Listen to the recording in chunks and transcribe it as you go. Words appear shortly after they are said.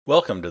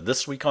Welcome to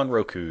This Week on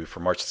Roku for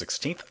March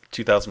 16th,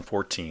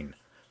 2014.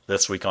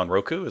 This Week on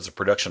Roku is a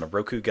production of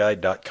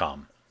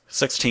RokuGuide.com.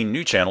 16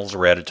 new channels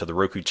were added to the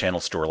Roku channel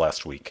store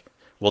last week.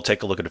 We'll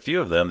take a look at a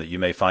few of them that you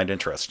may find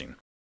interesting.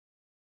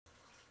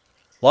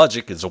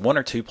 Logic is a 1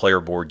 or 2 player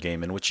board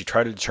game in which you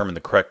try to determine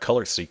the correct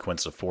color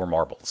sequence of 4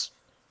 marbles.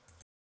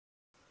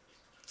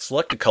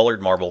 Select a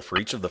colored marble for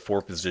each of the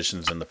 4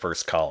 positions in the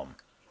first column.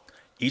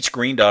 Each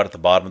green dot at the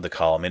bottom of the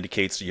column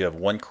indicates that you have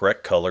one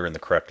correct color in the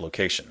correct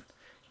location.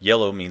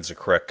 Yellow means the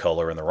correct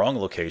color in the wrong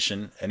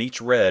location, and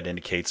each red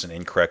indicates an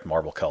incorrect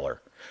marble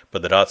color,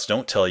 but the dots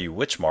don't tell you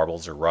which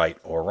marbles are right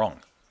or wrong.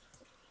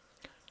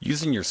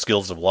 Using your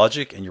skills of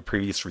logic and your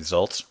previous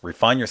results,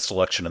 refine your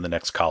selection in the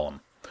next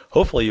column.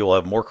 Hopefully you will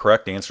have more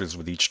correct answers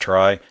with each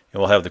try, and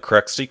will have the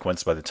correct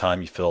sequence by the time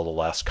you fill the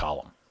last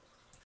column.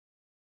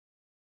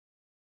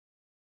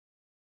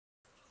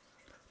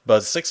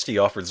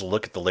 Buzz60 offers a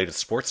look at the latest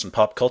sports and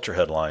pop culture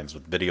headlines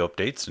with video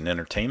updates and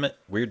entertainment,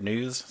 weird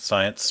news,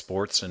 science,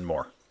 sports, and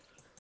more.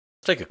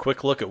 Let's take a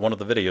quick look at one of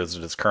the videos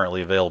that is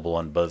currently available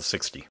on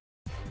Buzz60.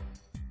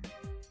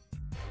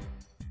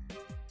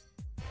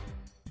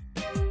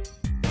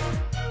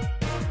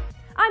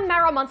 I'm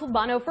Mara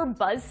Montalbano for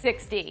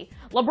Buzz60.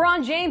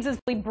 LeBron James is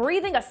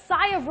breathing a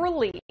sigh of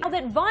relief now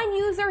that Vine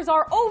users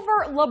are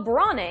over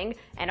LeBroning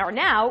and are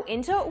now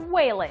into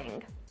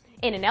whaling.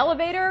 In an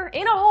elevator,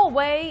 in a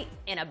hallway,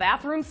 in a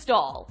bathroom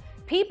stall,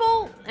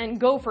 people, and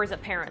gophers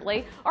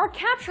apparently, are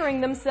capturing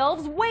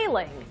themselves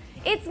whaling.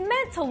 It's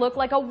meant to look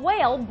like a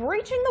whale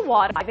breaching the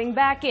water, diving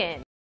back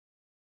in.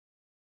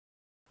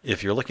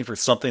 If you're looking for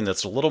something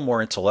that's a little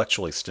more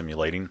intellectually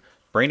stimulating,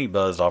 Brainy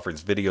Buzz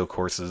offers video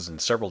courses in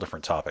several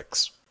different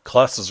topics.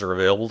 Classes are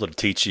available to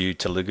teach you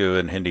Telugu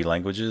and Hindi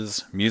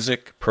languages,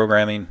 music,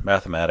 programming,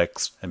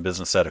 mathematics, and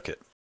business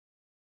etiquette.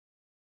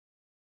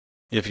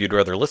 If you'd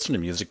rather listen to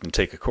music than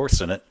take a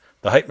course in it,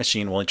 the Hype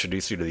Machine will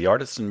introduce you to the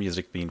artists and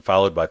music being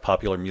followed by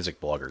popular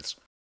music bloggers.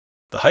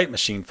 The Hype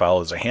Machine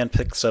follows a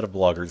hand-picked set of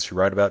bloggers who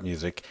write about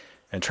music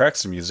and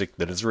tracks the music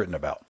that is written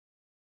about.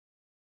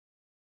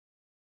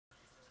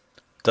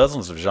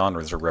 Dozens of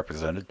genres are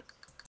represented.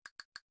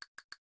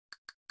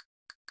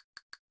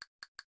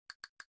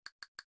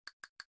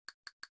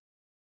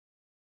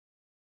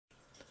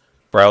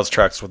 Browse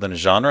tracks within a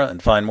genre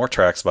and find more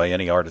tracks by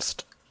any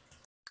artist.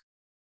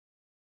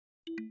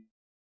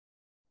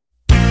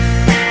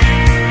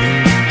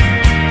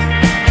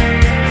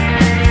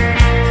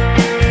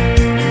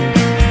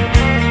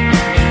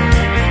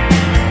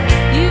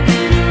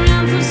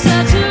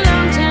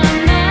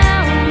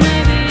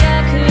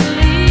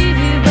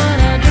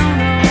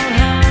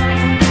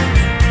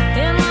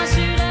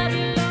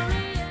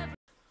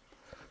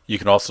 You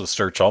can also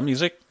search all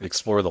music,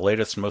 explore the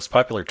latest and most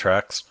popular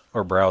tracks,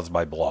 or browse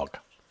by blog.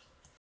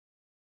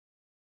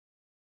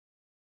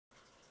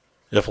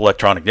 If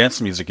electronic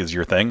dance music is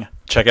your thing,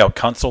 check out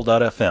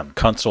Console.fm.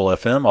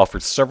 Console.fm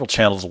offers several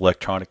channels of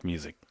electronic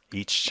music.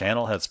 Each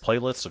channel has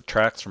playlists of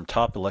tracks from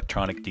top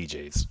electronic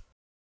DJs.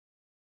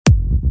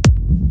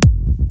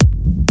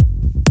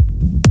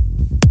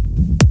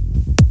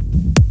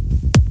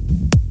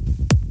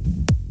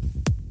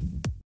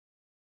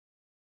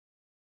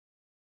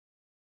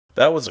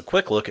 That was a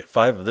quick look at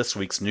 5 of this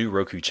week's new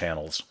Roku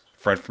channels.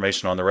 For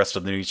information on the rest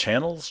of the new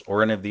channels,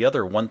 or any of the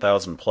other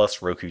 1,000 plus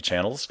Roku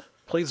channels,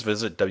 please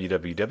visit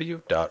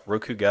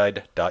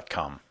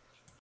www.rokuguide.com.